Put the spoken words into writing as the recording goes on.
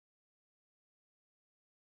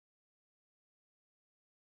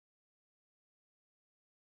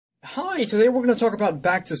Hi, today we're going to talk about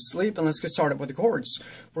Back to Sleep, and let's get started with the chords.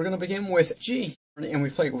 We're going to begin with G, and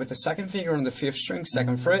we play with the second finger on the 5th string,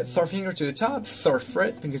 2nd fret, 3rd finger to the top, 3rd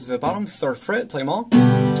fret, pinky to the bottom, 3rd fret, play them all.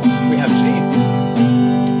 We have G.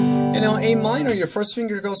 And now A minor, your first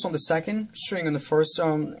finger goes on the 2nd string on the first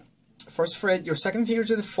fret, your 2nd finger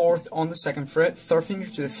to the 4th on the 2nd fret, 3rd finger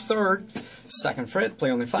to the 3rd, 2nd fret,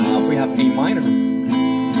 play on the 5, we have A minor.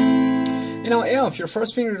 And now F, your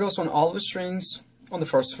first finger goes on all of the strings on the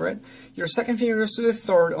 1st fret, your 2nd finger goes to the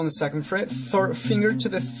 3rd on the 2nd fret, 3rd finger to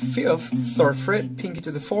the 5th, 3rd fret, pinky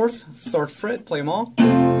to the 4th, 3rd fret, play them all.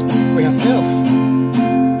 We have F.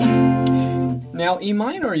 Now E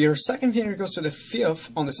minor, your 2nd finger goes to the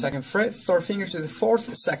 5th on the 2nd fret, 3rd finger to the 4th,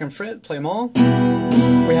 2nd fret, play them all.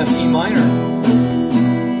 We have E minor.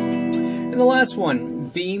 And the last one,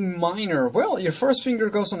 B minor. Well, your first finger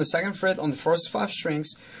goes on the 2nd fret on the first 5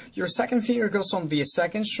 strings. Your 2nd finger goes on the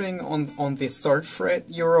 2nd string on the 3rd fret.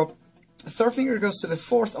 Your 3rd finger goes to the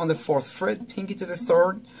 4th on the 4th fret. Pinky to the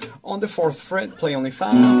 3rd on the 4th fret. Play only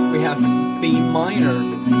 5. We have B minor.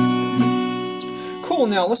 Cool.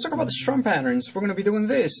 Now let's talk about the strum patterns. We're going to be doing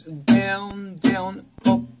this: down, down,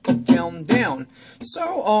 up, up, down, down.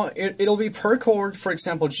 So it'll be per chord. For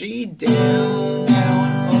example, G, down,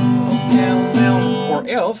 down, up, up, down, down. Or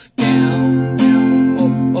F, down, down,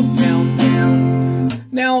 up, up, down, down.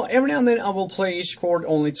 Now, every now and then I will play each chord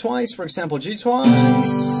only twice. For example, G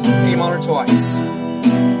twice, A minor twice.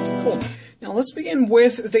 Cool. Now let's begin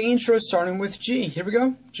with the intro, starting with G. Here we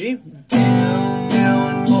go. G, down,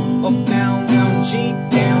 down, up, down, down. G,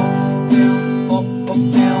 down, down, up,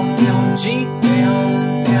 down, down. G,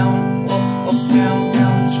 down, down, up, down,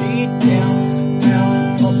 down. G, down,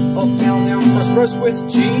 down, up, down, down. First verse with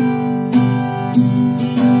G.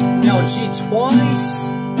 Now G twice,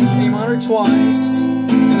 A minor twice,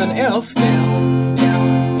 and then F, down,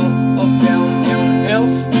 down, up, down, down,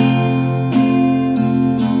 F,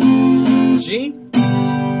 G,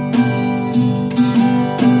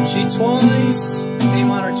 G twice, A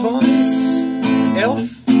minor twice, F,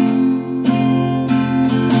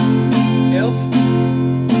 F,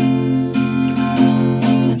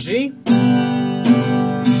 G,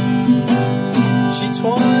 G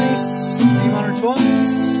twice, A minor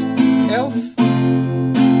twice, F,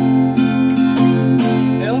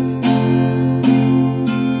 F,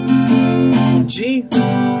 G, G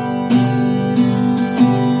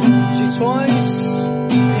twice,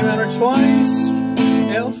 A minor twice,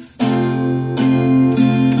 F,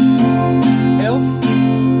 F.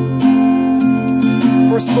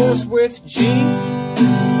 First chorus with G,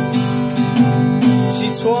 G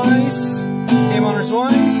twice, A minor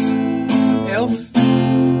twice, F,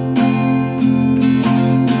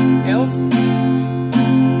 F,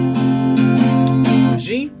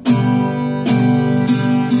 G,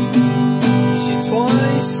 G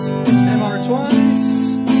twice, A minor twice,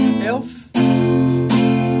 F,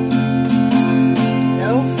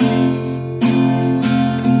 F.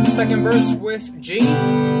 Second verse with G, G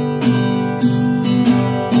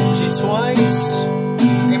twice,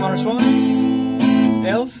 A minor twice,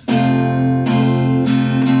 F,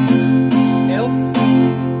 F,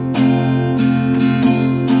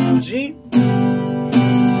 G,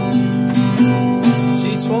 G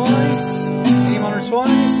twice, A minor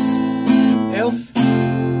twice, F,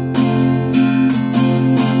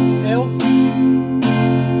 F,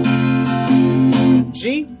 G,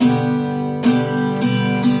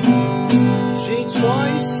 G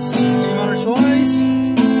twice, A minor twice,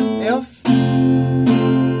 F,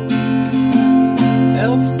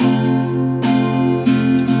 F,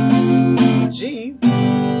 G,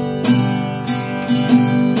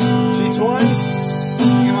 G twice, A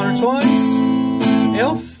minor twice,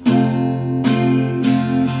 F,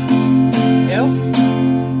 F.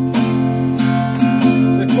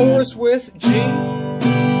 The chorus with G,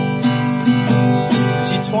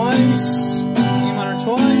 G twice, A minor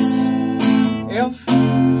twice, F,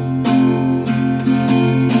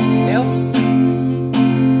 F,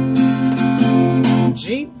 G,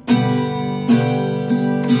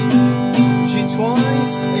 G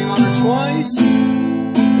twice, A minor twice,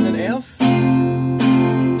 and then F,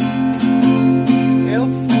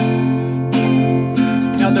 F.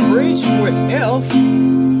 Now the bridge with F,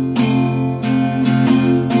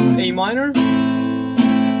 A minor,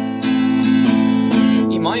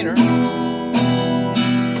 E minor,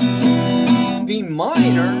 B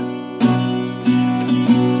minor,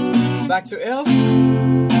 back to F,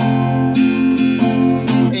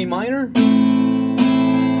 A minor,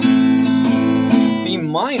 B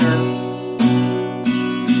minor,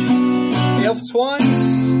 F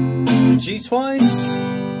twice, G twice,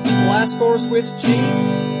 last chorus with G,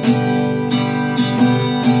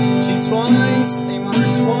 twice, A minor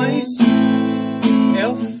twice,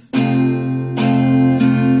 F,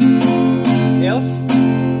 F,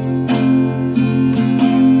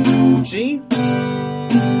 G,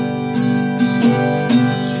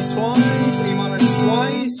 G twice, A minor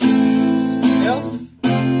twice, F,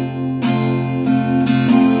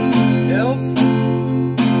 F,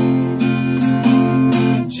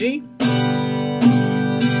 G,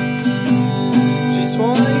 G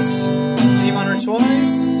twice, A minor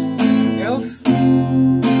twice, F,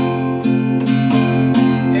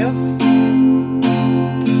 F,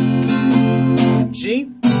 G,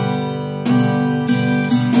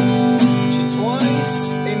 G twice,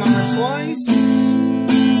 A minor twice,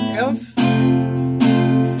 F,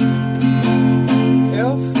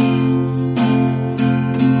 F.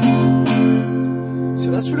 So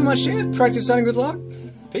that's pretty much it. Practice on and good luck.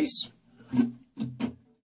 Peace.